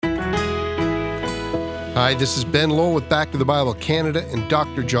Hi, this is Ben Lowell with Back to the Bible Canada and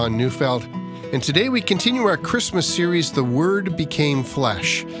Dr. John Neufeld. And today we continue our Christmas series, The Word Became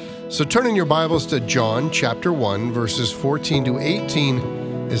Flesh. So turn in your Bibles to John chapter 1, verses 14 to 18,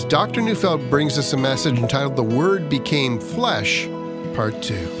 as Dr. Neufeld brings us a message entitled The Word Became Flesh, Part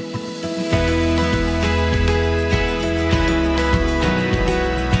 2.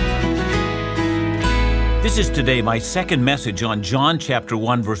 This is today my second message on John chapter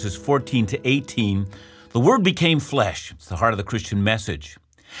 1, verses 14 to 18. The Word became flesh. It's the heart of the Christian message.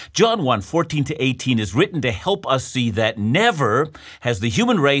 John 1, 14 to 18 is written to help us see that never has the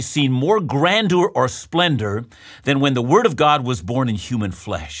human race seen more grandeur or splendor than when the Word of God was born in human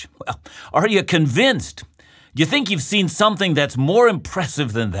flesh. Well, are you convinced? Do you think you've seen something that's more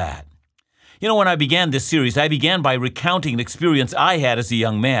impressive than that? You know, when I began this series, I began by recounting an experience I had as a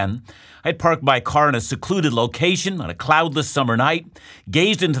young man. I'd parked my car in a secluded location on a cloudless summer night,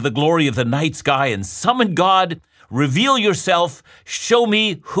 gazed into the glory of the night sky, and summoned God. "Reveal yourself, show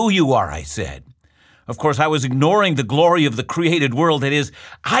me who you are," I said. Of course, I was ignoring the glory of the created world. That is,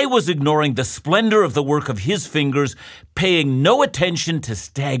 I was ignoring the splendor of the work of His fingers, paying no attention to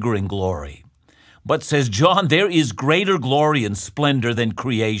staggering glory. But, says John, there is greater glory and splendor than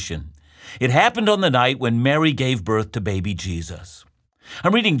creation. It happened on the night when Mary gave birth to baby Jesus.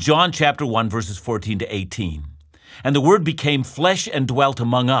 I'm reading John chapter 1, verses 14 to 18. "And the Word became flesh and dwelt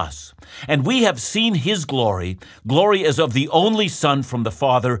among us. And we have seen His glory, glory as of the only Son from the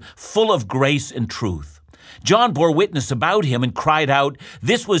Father, full of grace and truth. John bore witness about Him and cried out,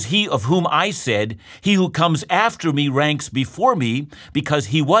 'This was He of whom I said, He who comes after me ranks before me, because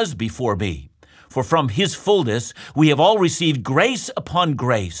He was before me. For from His fullness we have all received grace upon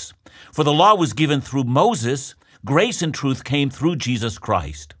grace. For the law was given through Moses, grace and truth came through Jesus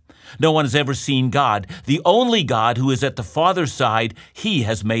Christ. No one has ever seen God, the only God who is at the Father's side. He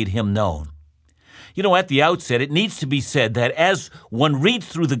has made Him known.'" You know, at the outset, it needs to be said that as one reads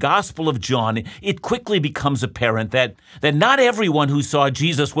through the Gospel of John, it quickly becomes apparent that not everyone who saw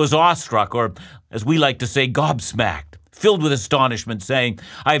Jesus was awestruck, or, as we like to say, gobsmacked, filled with astonishment, saying,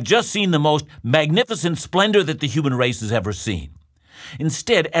 "I have just seen the most magnificent splendor that the human race has ever seen."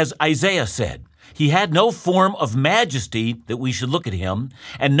 Instead, as Isaiah said, He had no form of majesty that we should look at Him,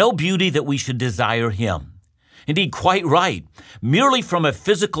 and no beauty that we should desire Him. Indeed, quite right. Merely from a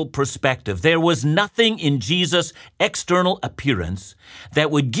physical perspective, there was nothing in Jesus' external appearance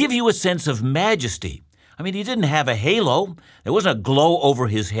that would give you a sense of majesty. I mean, He didn't have a halo. There wasn't a glow over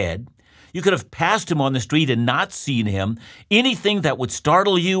His head. You could have passed Him on the street and not seen Him. Anything that would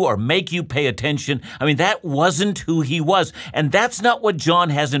startle you or make you pay attention, I mean, that wasn't who He was. And that's not what John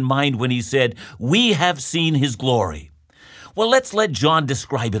has in mind when he said, "We have seen His glory." Well, let's let John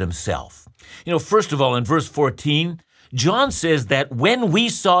describe it himself. You know, first of all, in verse 14, John says that when we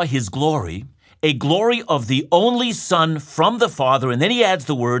saw His glory, a glory of the only Son from the Father, and then he adds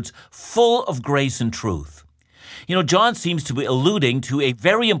the words, "full of grace and truth." You know, John seems to be alluding to a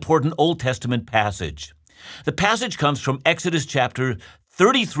very important Old Testament passage. The passage comes from Exodus chapter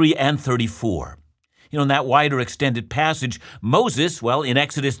 33 and 34. You know, in that wider extended passage, Moses, in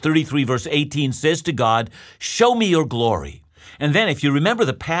Exodus 33 verse 18 says to God, "Show me your glory." And then, if you remember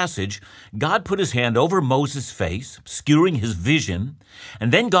the passage, God put His hand over Moses' face, obscuring his vision,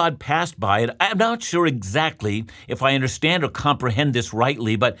 and then God passed by it. I'm not sure exactly if I understand or comprehend this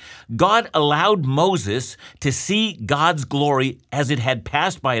rightly, but God allowed Moses to see God's glory as it had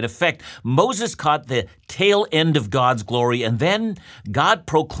passed by. In effect, Moses caught the tail end of God's glory, and then God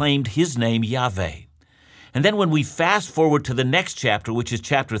proclaimed His name, Yahweh. And then when we fast forward to the next chapter, which is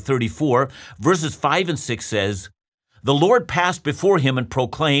chapter 34, verses 5 and 6 says, "The Lord passed before him and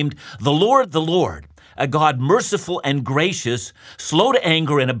proclaimed, 'The Lord, a God merciful and gracious, slow to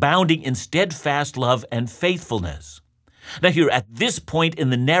anger and abounding in steadfast love and faithfulness.'" Now here, at this point in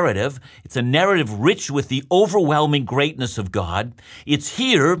the narrative, it's a narrative rich with the overwhelming greatness of God. It's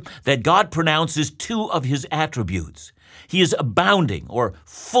here that God pronounces two of His attributes. He is abounding, or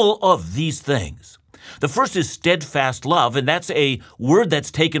full of, these things. The first is steadfast love, and that's a word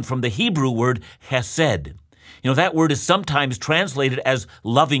that's taken from the Hebrew word hesed. You know, that word is sometimes translated as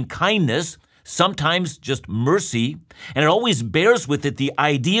loving kindness, sometimes just mercy, and it always bears with it the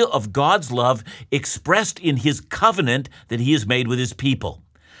idea of God's love expressed in His covenant that He has made with His people.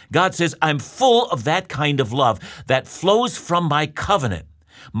 God says, "I'm full of that kind of love that flows from my covenant.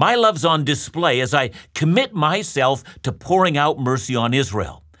 My love's on display as I commit myself to pouring out mercy on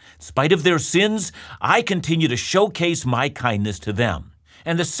Israel. In spite of their sins, I continue to showcase my kindness to them."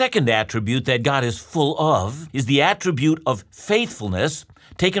 And the second attribute that God is full of is the attribute of faithfulness,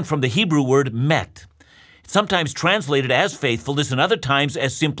 taken from the Hebrew word met. It's sometimes translated as faithfulness and other times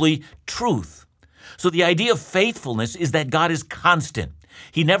as simply truth. So the idea of faithfulness is that God is constant.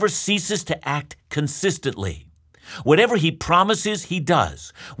 He never ceases to act consistently. Whatever he promises, he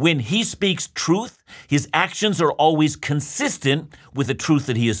does. When he speaks truth, his actions are always consistent with the truth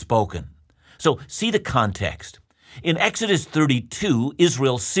that he has spoken. So see the context. In Exodus 32,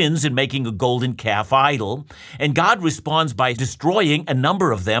 Israel sins in making a golden calf idol, and God responds by destroying a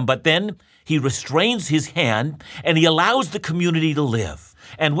number of them, but then he restrains his hand and he allows the community to live.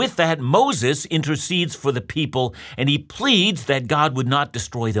 And with that, Moses intercedes for the people, and he pleads that God would not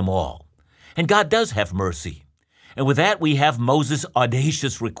destroy them all. And God does have mercy. And with that, we have Moses'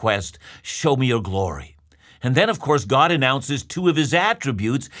 audacious request, "Show me your glory." And then, of course, God announces two of his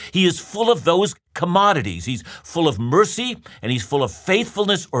attributes. He is full of those commodities. He's full of mercy, and he's full of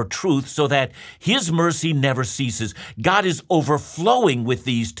faithfulness or truth, so that his mercy never ceases. God is overflowing with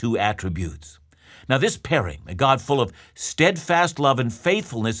these two attributes. Now, this pairing, a God full of steadfast love and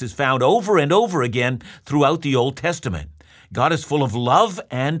faithfulness, is found over and over again throughout the Old Testament. God is full of love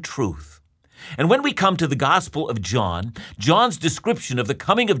and truth. And when we come to the Gospel of John, John's description of the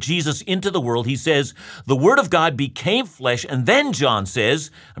coming of Jesus into the world, he says, the Word of God became flesh, and then John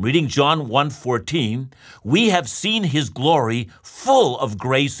says, I'm reading John 1:14, we have seen his glory full of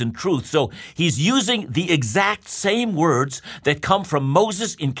grace and truth. So he's using the exact same words that come from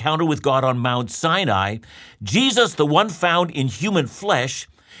Moses' encounter with God on Mount Sinai. Jesus, the one found in human flesh,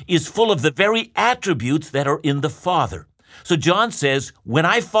 is full of the very attributes that are in the Father. So John says, when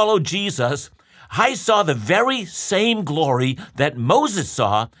I followed Jesus, I saw the very same glory that Moses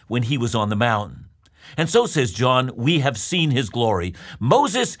saw when he was on the mountain. And so, says John, we have seen his glory.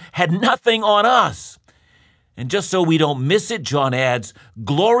 Moses had nothing on us. And just so we don't miss it, John adds,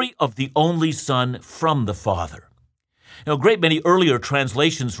 glory of the only Son from the Father. Now, a great many earlier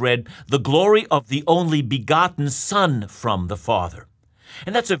translations read, the glory of the only begotten Son from the Father.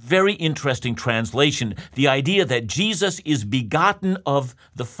 And that's a very interesting translation, the idea that Jesus is begotten of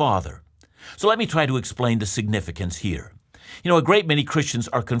the Father. So let me try to explain the significance here. A great many Christians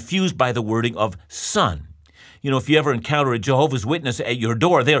are confused by the wording of son. If you ever encounter a Jehovah's Witness at your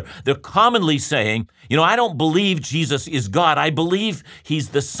door, they're commonly saying, I don't believe Jesus is God. I believe he's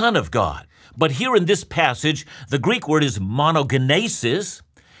the Son of God. But here in this passage, the Greek word is monogenesis,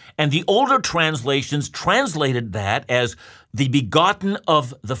 and the older translations translated that as the begotten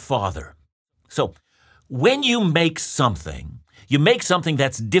of the Father. So when you make something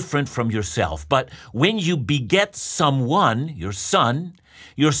that's different from yourself. But when you beget someone, your son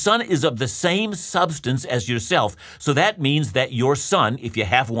is of the same substance as yourself. So that means that your son, if you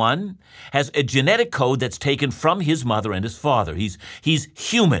have one, has a genetic code that's taken from his mother and his father. He's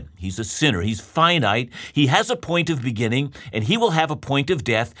human. He's a sinner. He's finite. He has a point of beginning, and he will have a point of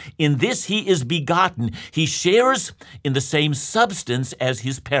death. In this he is begotten. He shares in the same substance as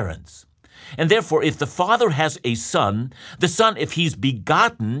his parents. And therefore, if the Father has a Son, the Son, if he's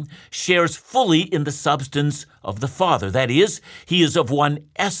begotten, shares fully in the substance of the Father. That is, he is of one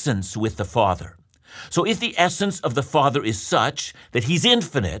essence with the Father. So if the essence of the Father is such that he's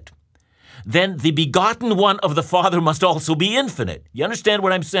infinite, then the begotten one of the Father must also be infinite. You understand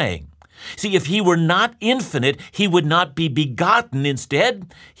what I'm saying? See, if he were not infinite, he would not be begotten.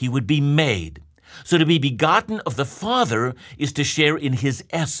 Instead, he would be made. So to be begotten of the Father is to share in his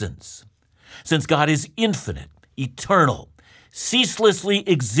essence. Since God is infinite, eternal, ceaselessly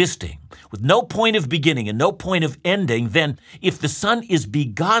existing, with no point of beginning and no point of ending, then if the Son is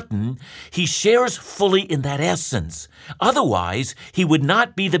begotten, he shares fully in that essence. Otherwise, he would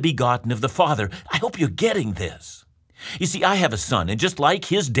not be the begotten of the Father. I hope you're getting this. You see, I have a son, and just like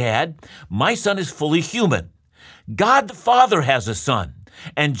his dad, my son is fully human. God the Father has a son.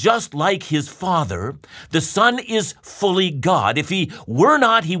 And just like his Father, the Son is fully God. If he were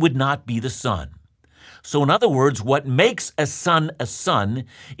not, he would not be the Son. So in other words, what makes a son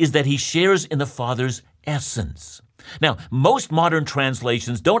is that he shares in the Father's essence. Now, most modern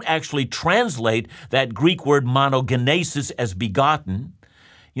translations don't actually translate that Greek word monogenesis as begotten.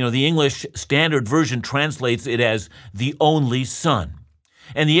 The English Standard Version translates it as the only Son.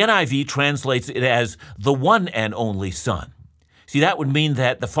 And the NIV translates it as the one and only Son. See, that would mean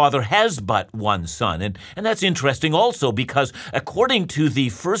that the Father has but one Son. And that's interesting also because according to the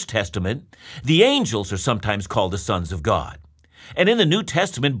First Testament, the angels are sometimes called the sons of God. And in the New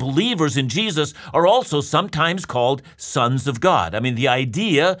Testament, believers in Jesus are also sometimes called sons of God. I mean, the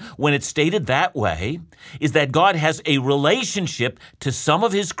idea, when it's stated that way, is that God has a relationship to some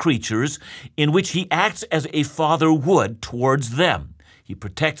of his creatures in which he acts as a father would towards them. He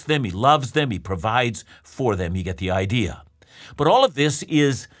protects them, he loves them, he provides for them. You get the idea. But all of this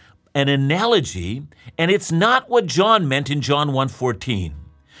is an analogy, and it's not what John meant in John 1:14.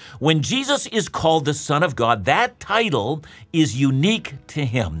 When Jesus is called the Son of God, that title is unique to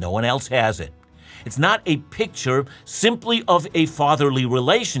him. No one else has it. It's not a picture simply of a fatherly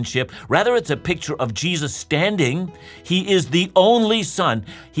relationship. Rather, it's a picture of Jesus standing. He is the only Son.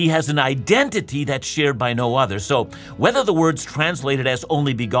 He has an identity that's shared by no other. So whether the word's translated as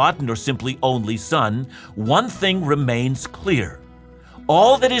only begotten or simply only Son, one thing remains clear.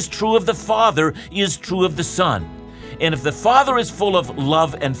 All that is true of the Father is true of the Son. And if the Father is full of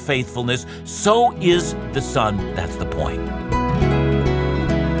love and faithfulness, so is the Son. That's the point.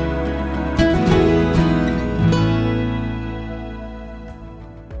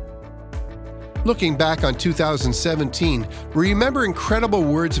 Looking back on 2017, we remember incredible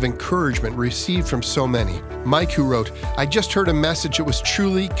words of encouragement received from so many. Mike, who wrote, "I just heard a message that was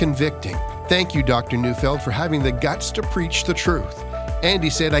truly convicting. Thank you, Dr. Neufeld, for having the guts to preach the truth."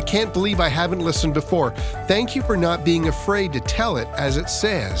 Andy said, "I can't believe I haven't listened before. Thank you for not being afraid to tell it as it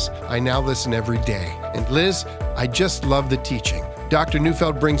says. I now listen every day." And Liz, "I just love the teaching. Dr.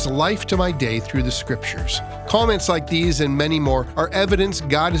 Neufeld brings life to my day through the scriptures." Comments like these and many more are evidence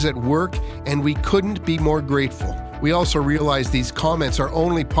God is at work, and we couldn't be more grateful. We also realize these comments are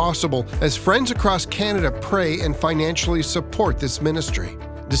only possible as friends across Canada pray and financially support this ministry.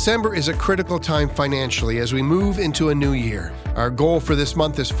 December is a critical time financially as we move into a new year. Our goal for this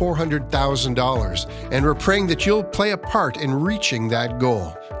month is $400,000, and we're praying that you'll play a part in reaching that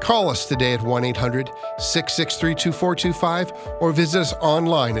goal. Call us today at 1-800-663-2425 or visit us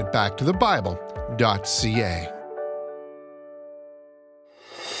online at backtothebible.ca.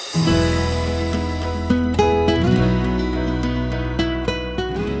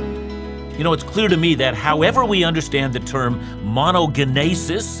 You know, it's clear to me that however we understand the term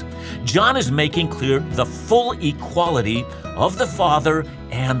monogenesis, John is making clear the full equality of the Father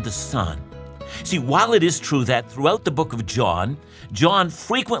and the Son. See, while it is true that throughout the book of John, John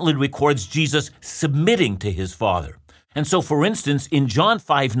frequently records Jesus submitting to his Father. And so, for instance, in John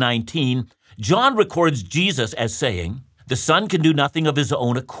 5:19, John records Jesus as saying, "The Son can do nothing of his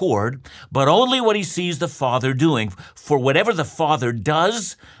own accord, but only what he sees the Father doing. For whatever the Father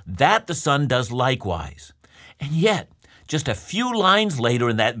does, that the Son does likewise." And yet, just a few lines later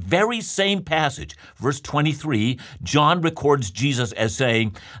in that very same passage, verse 23, John records Jesus as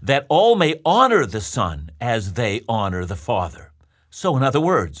saying that all may honor the Son as they honor the Father. So in other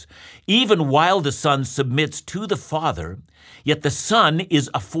words, even while the Son submits to the Father, yet the Son is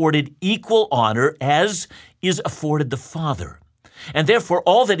afforded equal honor as is afforded the Father. And therefore,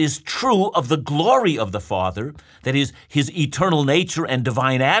 all that is true of the glory of the Father, that is, his eternal nature and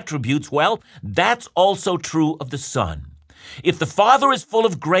divine attributes, well, that's also true of the Son. If the Father is full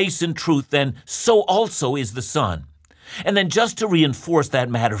of grace and truth, then so also is the Son. And then just to reinforce that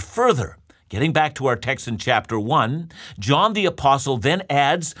matter further, getting back to our text in chapter 1, John the Apostle then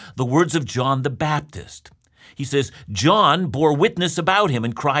adds the words of John the Baptist. He says, "John bore witness about him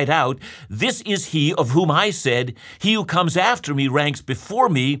and cried out, 'This is he of whom I said, he who comes after me ranks before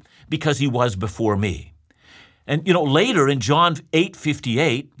me because he was before me.'" And later in John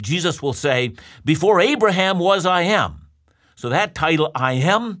 8:58, Jesus will say, "Before Abraham was I am." So that title, I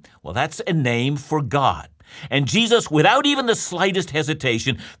am, well, that's a name for God. And Jesus, without even the slightest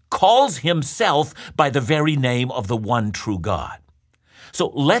hesitation, calls himself by the very name of the one true God.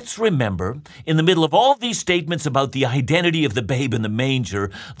 So let's remember, in the middle of all these statements about the identity of the babe in the manger,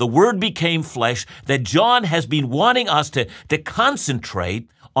 the Word became flesh, that John has been wanting us to concentrate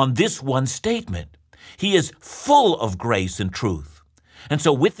on this one statement. He is full of grace and truth. And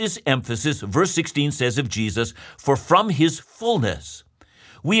so with this emphasis, verse 16 says of Jesus, "For from his fullness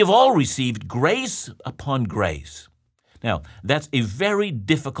we have all received grace upon grace." Now, that's a very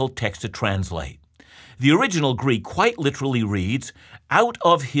difficult text to translate. The original Greek quite literally reads, "Out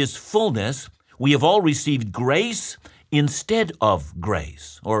of his fullness we have all received grace instead of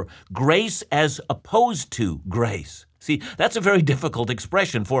grace," or grace as opposed to grace. See, that's a very difficult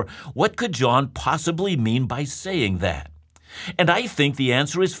expression, for what could John possibly mean by saying that? And I think the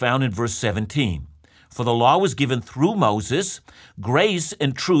answer is found in verse 17. "For the law was given through Moses, grace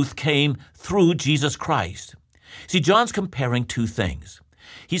and truth came through Jesus Christ." See, John's comparing two things.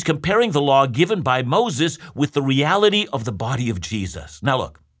 He's comparing the law given by Moses with the reality of the body of Jesus. Now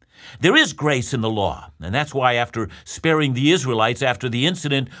look, there is grace in the law, and that's why after sparing the Israelites after the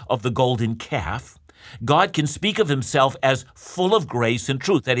incident of the golden calf, God can speak of himself as full of grace and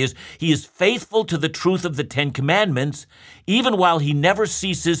truth. That is, he is faithful to the truth of the Ten Commandments, even while he never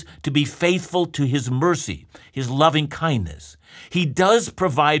ceases to be faithful to his mercy, his loving kindness. He does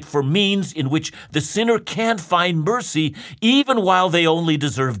provide for means in which the sinner can find mercy, even while they only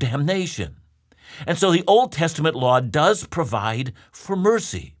deserve damnation. And so the Old Testament law does provide for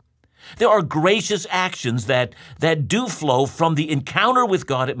mercy. There are gracious actions that do flow from the encounter with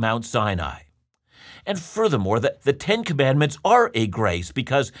God at Mount Sinai. And furthermore, the Ten Commandments are a grace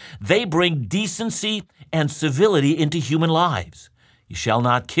because they bring decency and civility into human lives. You shall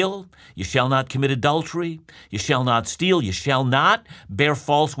not kill, you shall not commit adultery, you shall not steal, you shall not bear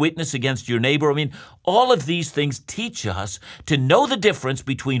false witness against your neighbor. I mean, all of these things teach us to know the difference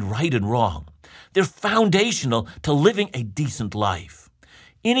between right and wrong. They're foundational to living a decent life.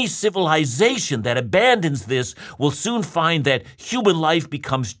 Any civilization that abandons this will soon find that human life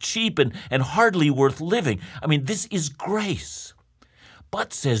becomes cheap and hardly worth living. I mean, this is grace.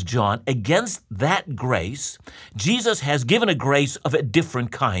 But, says John, against that grace, Jesus has given a grace of a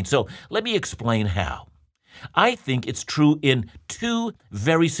different kind. So let me explain how. I think it's true in two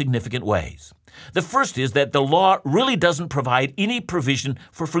very significant ways. The first is that the law really doesn't provide any provision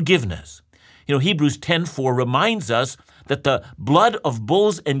for forgiveness. Hebrews 10:4 reminds us that the blood of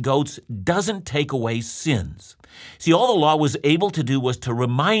bulls and goats doesn't take away sins. See, all the law was able to do was to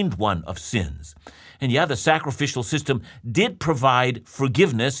remind one of sins. And yeah, the sacrificial system did provide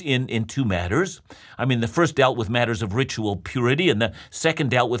forgiveness in two matters. I mean, the first dealt with matters of ritual purity, and the second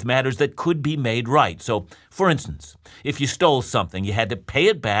dealt with matters that could be made right. So, for instance, if you stole something, you had to pay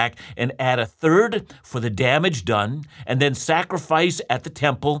it back and add a third for the damage done, and then sacrifice at the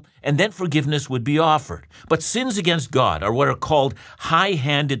temple, and then forgiveness would be offered. But sins against God are what are called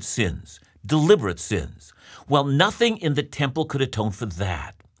high-handed sins, deliberate sins. Well, nothing in the temple could atone for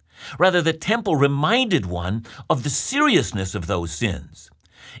that. Rather, the temple reminded one of the seriousness of those sins.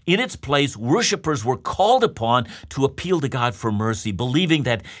 In its place, worshipers were called upon to appeal to God for mercy, believing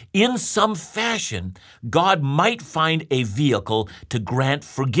that in some fashion, God might find a vehicle to grant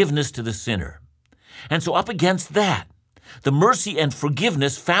forgiveness to the sinner. And so up against that, the mercy and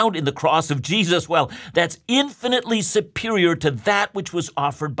forgiveness found in the cross of Jesus, well, that's infinitely superior to that which was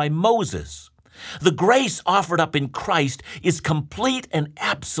offered by Moses. The grace offered up in Christ is complete and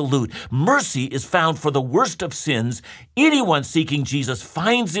absolute. Mercy is found for the worst of sins. Anyone seeking Jesus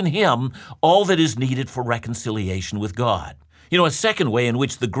finds in him all that is needed for reconciliation with God. A second way in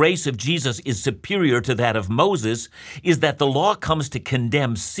which the grace of Jesus is superior to that of Moses is that the law comes to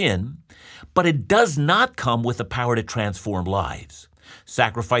condemn sin, but it does not come with the power to transform lives.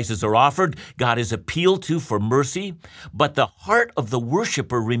 Sacrifices are offered, God is appealed to for mercy, but the heart of the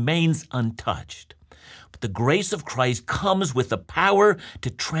worshiper remains untouched. But the grace of Christ comes with the power to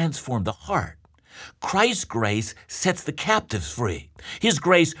transform the heart. Christ's grace sets the captives free. His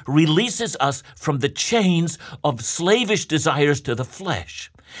grace releases us from the chains of slavish desires to the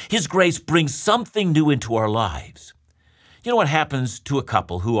flesh. His grace brings something new into our lives. You know what happens to a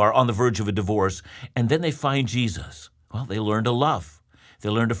couple who are on the verge of a divorce and then they find Jesus? Well, they learn to love. They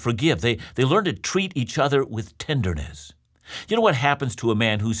learn to forgive. They learn to treat each other with tenderness. You know what happens to a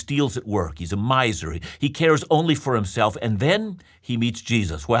man who steals at work? He's a miser. He cares only for himself, and then he meets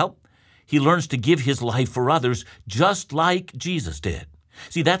Jesus. Well, he learns to give his life for others just like Jesus did.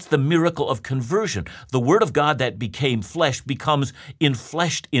 See, that's the miracle of conversion. The Word of God that became flesh becomes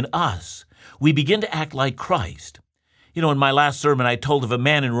infleshed in us. We begin to act like Christ. In my last sermon, I told of a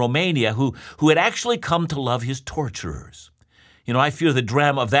man in Romania who had actually come to love his torturers. I fear the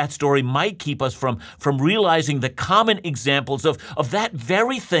drama of that story might keep us from realizing the common examples of that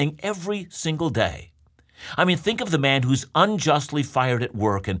very thing every single day. I mean, think of the man who's unjustly fired at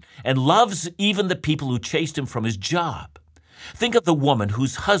work and loves even the people who chased him from his job. Think of the woman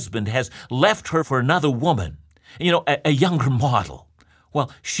whose husband has left her for another woman, a younger model.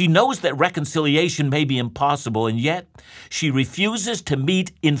 Well, she knows that reconciliation may be impossible, and yet she refuses to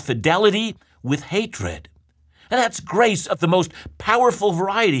meet infidelity with hatred. And that's grace of the most powerful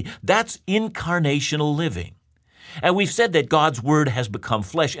variety. That's incarnational living. And we've said that God's Word has become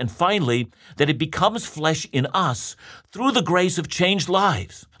flesh, and finally, that it becomes flesh in us through the grace of changed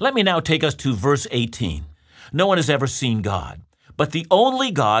lives. Let me now take us to verse 18. No one has ever seen God, but the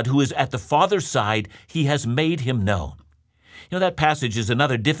only God who is at the Father's side, he has made him known. That passage is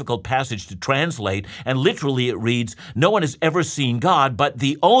another difficult passage to translate, and literally it reads, no one has ever seen God, but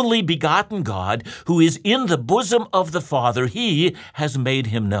the only begotten God who is in the bosom of the Father, he has made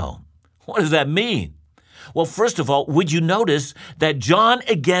him known. What does that mean? Well, first of all, would you notice that John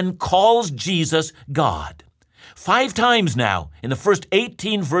again calls Jesus God? 5 times now, in the first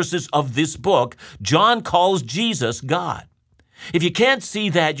 18 verses of this book, John calls Jesus God. If you can't see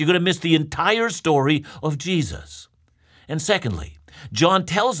that, you're going to miss the entire story of Jesus. And secondly, John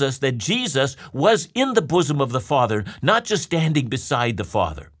tells us that Jesus was in the bosom of the Father, not just standing beside the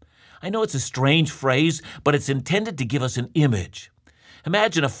Father. I know it's a strange phrase, but it's intended to give us an image.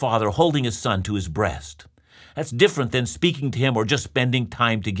 Imagine a father holding his son to his breast. That's different than speaking to him or just spending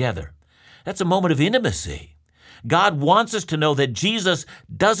time together. That's a moment of intimacy. God wants us to know that Jesus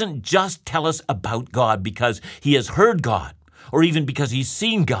doesn't just tell us about God because he has heard God or even because he's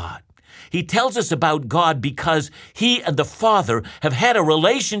seen God. He tells us about God because he and the Father have had a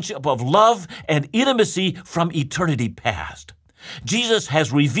relationship of love and intimacy from eternity past. Jesus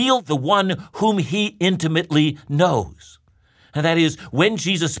has revealed the one whom he intimately knows. And that is, when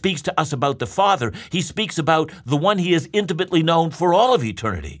Jesus speaks to us about the Father, he speaks about the one he has intimately known for all of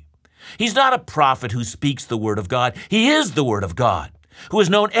eternity. He's not a prophet who speaks the Word of God. He is the Word of God, who has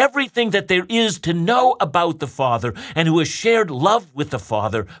known everything that there is to know about the Father and who has shared love with the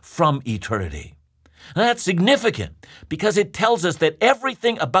Father from eternity. Now, that's significant because it tells us that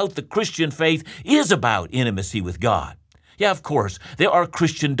everything about the Christian faith is about intimacy with God. Yeah, of course, there are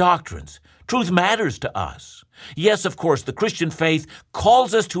Christian doctrines. Truth matters to us. Yes, of course, the Christian faith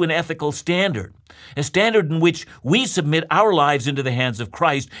calls us to an ethical standard, a standard in which we submit our lives into the hands of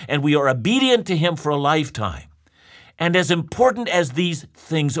Christ and we are obedient to him for a lifetime. And as important as these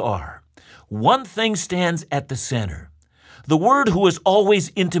things are, one thing stands at the center. The Word who is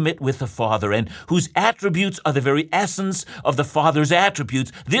always intimate with the Father and whose attributes are the very essence of the Father's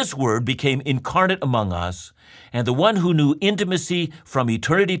attributes, this Word became incarnate among us, and the one who knew intimacy from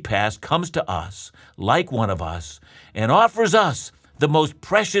eternity past comes to us, like one of us, and offers us the most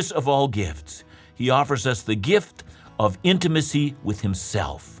precious of all gifts. He offers us the gift of intimacy with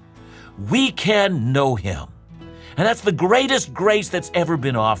himself. We can know him. And that's the greatest grace that's ever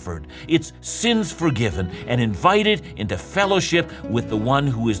been offered. It's sins forgiven and invited into fellowship with the one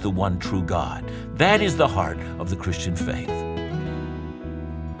who is the one true God. That is the heart of the Christian faith.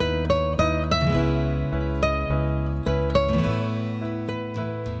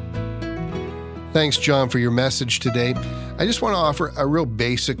 Thanks, John, for your message today. I just want to offer a real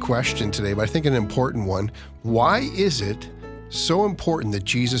basic question today, but I think an important one. Why is it so important that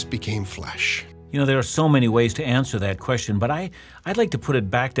Jesus became flesh? You know, there are so many ways to answer that question, but I'd like to put it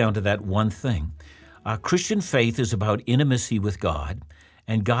back down to that one thing. Christian faith is about intimacy with God,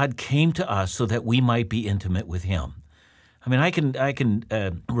 and God came to us so that we might be intimate with him. I mean, I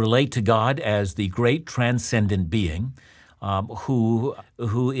can relate to God as the great transcendent being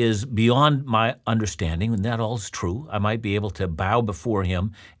who is beyond my understanding, and that all is true. I might be able to bow before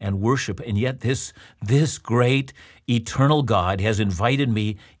him and worship, and yet this great eternal God has invited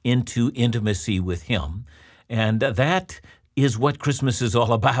me into intimacy with him. And that is what Christmas is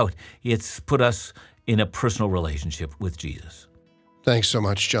all about. It's put us in a personal relationship with Jesus. Thanks so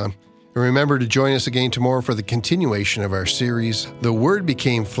much, John. And remember to join us again tomorrow for the continuation of our series, The Word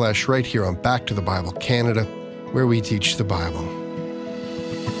Became Flesh, right here on Back to the Bible Canada, where we teach the Bible.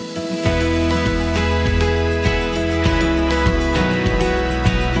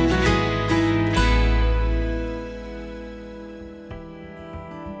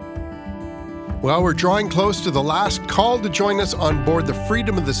 Well, we're drawing close to the last call to join us on board the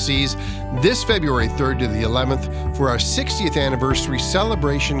Freedom of the Seas this February 3rd to the 11th for our 60th anniversary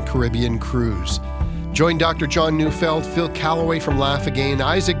Celebration Caribbean cruise. Join Dr. John Neufeld, Phil Callaway from Laugh Again,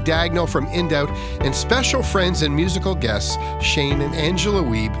 Isaac Dagno from In Doubt, and special friends and musical guests, Shane and Angela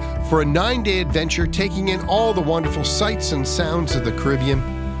Weeb, for a 9-day adventure taking in all the wonderful sights and sounds of the Caribbean,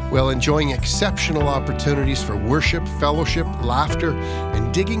 while enjoying exceptional opportunities for worship, fellowship, laughter,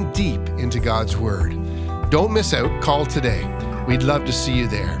 and digging deep into God's Word. Don't miss out. Call today. We'd love to see you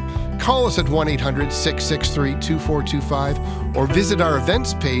there. Call us at 1-800-663-2425 or visit our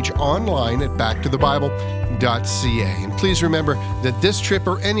events page online at backtothebible.ca. And please remember that this trip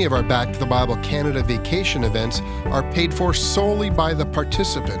or any of our Back to the Bible Canada vacation events are paid for solely by the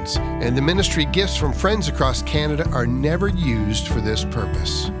participants, and the ministry gifts from friends across Canada are never used for this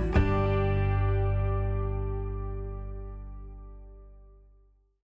purpose.